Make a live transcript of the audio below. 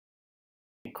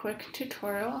quick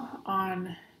tutorial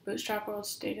on Bootstrap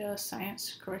World's data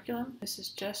science curriculum. This is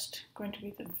just going to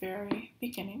be the very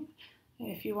beginning.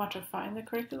 If you want to find the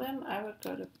curriculum, I would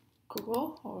go to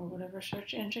Google or whatever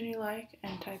search engine you like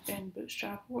and type in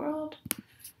Bootstrap World.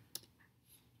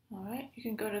 Alright, you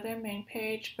can go to their main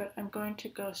page, but I'm going to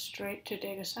go straight to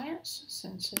data science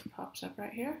since it pops up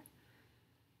right here.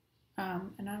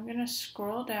 And I'm going to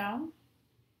scroll down.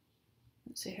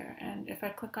 Let's see here, and if I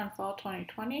click on Fall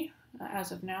 2020,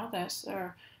 as of now, that's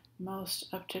their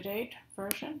most up-to-date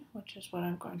version, which is what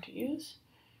I'm going to use.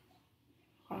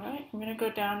 Alright, I'm going to go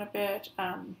down a bit.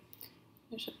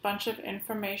 There's a bunch of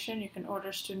information. You can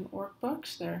order student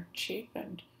workbooks. They're cheap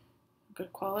and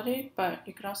good quality, but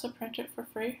you can also print it for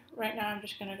free. Right now I'm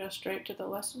just going to go straight to the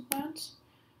lesson plans.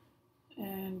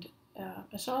 And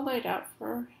it's all laid out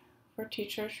for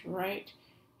teachers right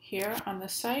here on the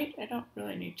site. I don't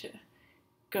really need to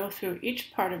go through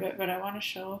each part of it, but I want to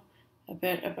show a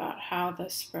bit about how the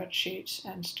spreadsheets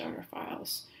and starter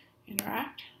files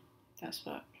interact. That's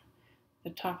what the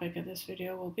topic of this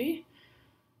video will be.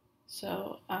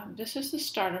 So this is the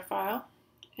starter file.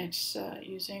 It's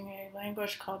using a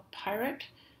language called Pyret,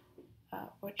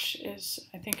 which is,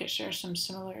 I think it shares some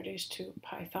similarities to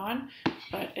Python,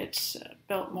 but it's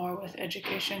built more with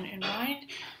education in mind.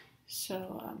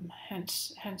 So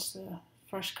hence the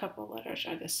first couple letters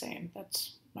are the same.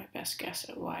 That's my best guess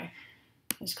at why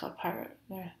it's called Pyret.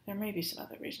 There may be some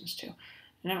other reasons too.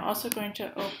 And I'm also going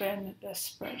to open the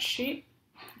spreadsheet.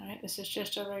 All right, this is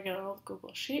just a regular old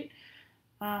Google sheet.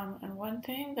 And one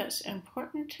thing that's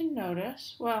important to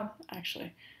notice, well,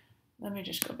 actually, let me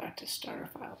just go back to starter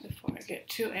file before I get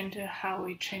too into how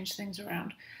we change things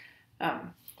around.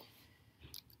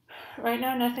 Right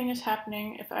now, nothing is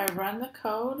happening. If I run the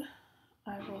code,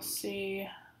 I will see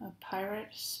a Pyret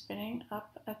spinning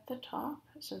up at the top.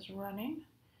 It says running.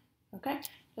 Okay,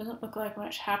 doesn't look like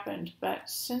much happened, but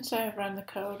since I have run the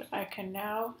code, I can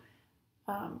now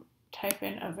type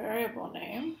in a variable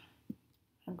name.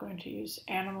 I'm going to use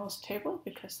animals table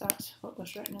because that's what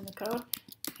was written in the code.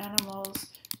 Animals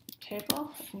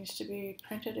table. It needs to be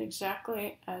printed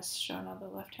exactly as shown on the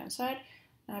left-hand side.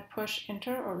 And I push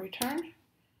enter or return,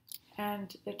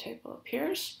 and the table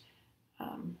appears.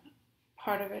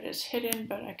 Part of it is hidden,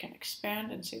 but I can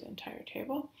expand and see the entire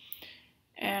table.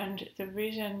 And the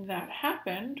reason that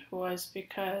happened was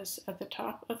because at the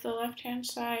top of the left-hand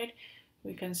side,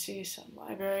 we can see some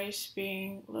libraries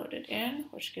being loaded in,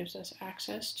 which gives us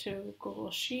access to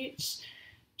Google Sheets,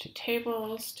 to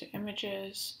tables, to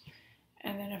images.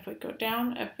 And then if we go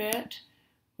down a bit,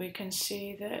 we can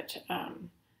see that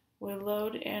we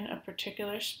load in a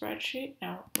particular spreadsheet.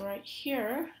 Now, right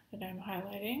here that I'm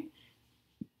highlighting,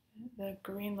 the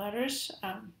green letters,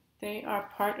 they are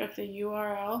part of the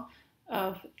URL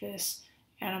of this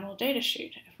animal data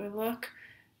sheet. If we look,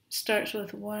 it starts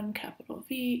with 1 capital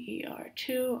V,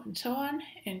 ER2, and so on,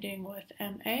 ending with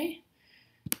MA.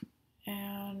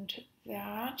 And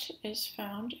that is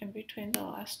found in between the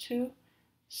last two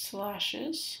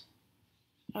slashes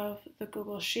of the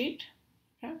Google Sheet.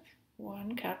 Okay?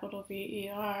 1 capital V,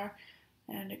 ER,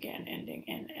 and again ending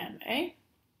in MA.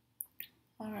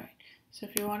 All right. So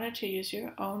if you wanted to use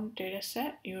your own data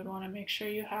set, you would want to make sure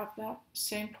you have that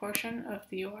same portion of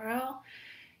the URL.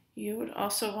 You would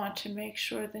also want to make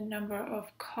sure the number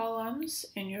of columns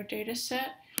in your data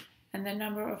set and the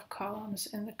number of columns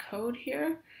in the code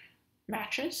here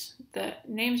matches. The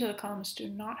names of the columns do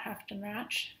not have to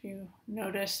match. If you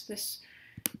notice this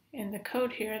in the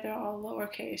code here, they're all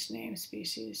lowercase names,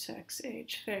 species, sex,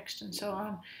 age, fixed, and so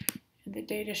on. In the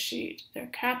data sheet, they're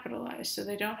capitalized, so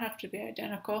they don't have to be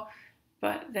identical.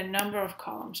 But the number of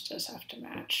columns does have to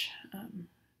match.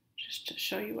 Just to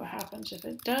show you what happens if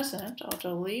it doesn't, I'll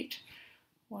delete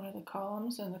one of the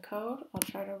columns in the code. I'll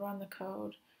try to run the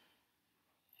code,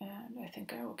 and I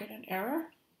think I will get an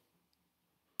error.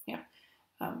 Yeah,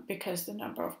 because the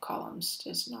number of columns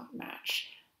does not match.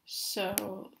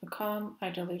 So the column I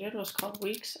deleted was called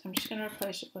weeks. I'm just going to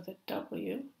replace it with a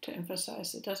W to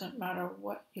emphasize it doesn't matter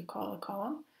what you call a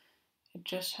column. It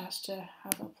just has to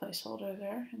have a placeholder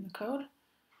there in the code.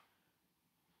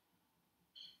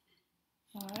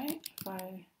 All right, if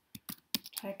I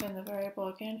type in the variable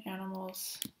again,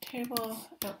 animals table,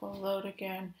 it will load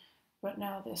again, but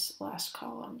now this last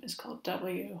column is called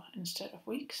W instead of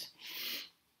weeks.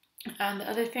 And the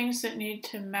other things that need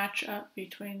to match up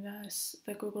between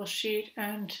the Google Sheet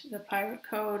and the Pyret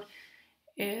code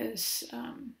is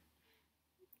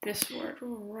this word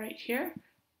right here.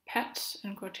 Pets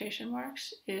in quotation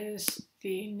marks is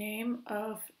the name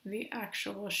of the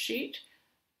actual sheet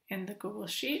in the Google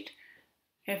Sheet.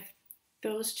 If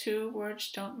those two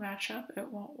words don't match up,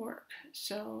 it won't work.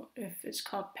 So if it's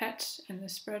called pets in the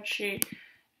spreadsheet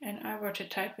and I were to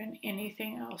type in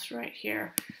anything else right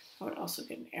here, I would also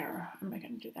get an error. I'm not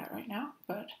going to do that right now,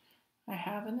 but I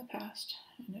have in the past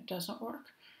and it doesn't work.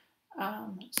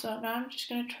 So now I'm just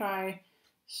going to try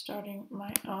starting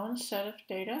my own set of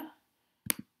data.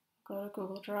 Go to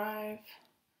Google Drive.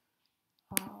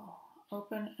 I'll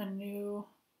open a new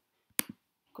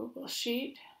Google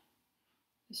Sheet.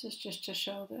 This is just to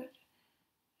show that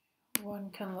one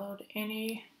can load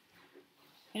any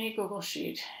Google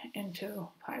Sheet into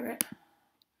Pyret.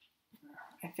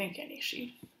 I think any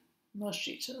sheet, most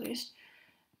sheets at least.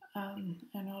 And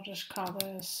I'll just call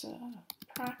this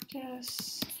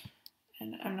practice.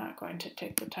 And I'm not going to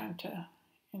take the time to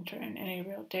enter in any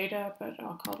real data, but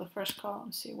I'll call the first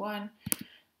column C1,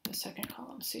 the second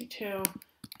column C2,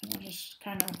 and I'll just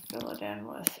kind of fill it in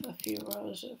with a few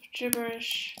rows of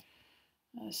gibberish.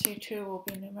 C2 will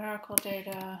be numerical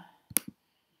data.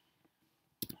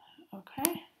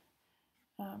 Okay.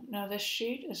 Now this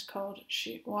sheet is called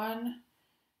Sheet 1.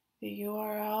 The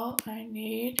URL I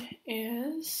need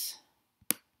is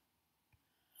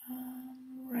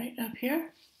right up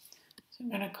here. So I'm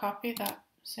going to copy that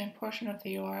same portion of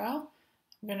the URL.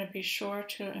 I'm going to be sure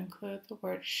to include the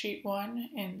word Sheet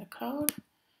 1 in the code.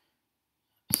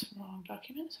 Oops, wrong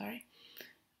document, sorry.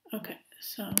 Okay,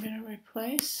 so I'm going to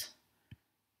replace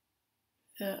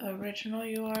the original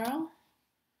URL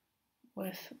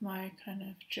with my kind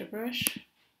of gibberish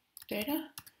data.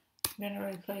 I'm going to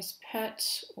replace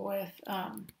pets with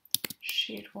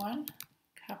Sheet 1.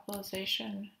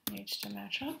 Capitalization needs to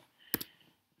match up.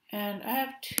 And I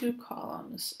have two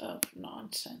columns of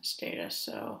nonsense data,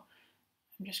 so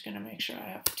I'm just going to make sure I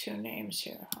have two names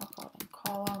here. I'll call them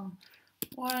column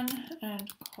 1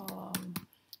 and column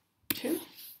 2.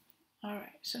 All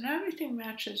right, so now everything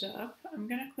matches up. I'm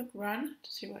going to click Run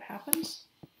to see what happens.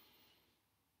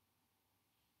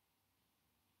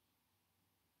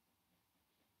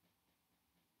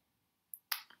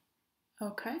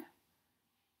 Okay,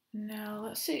 now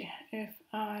let's see. If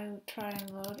I try and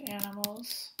load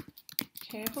animals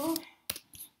table,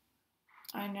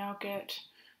 I now get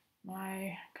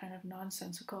my kind of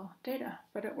nonsensical data,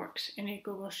 but it works. Any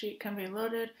Google Sheet can be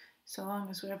loaded so long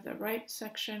as we have the right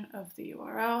section of the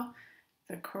URL,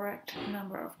 the correct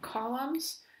number of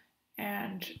columns,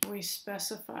 and we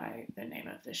specify the name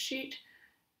of the sheet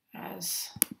as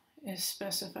is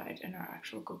specified in our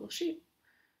actual Google Sheet.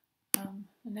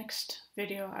 The next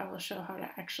video I will show how to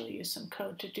actually use some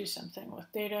code to do something with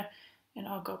data, and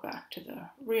I'll go back to the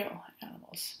real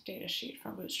animals data sheet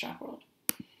from Bootstrap World.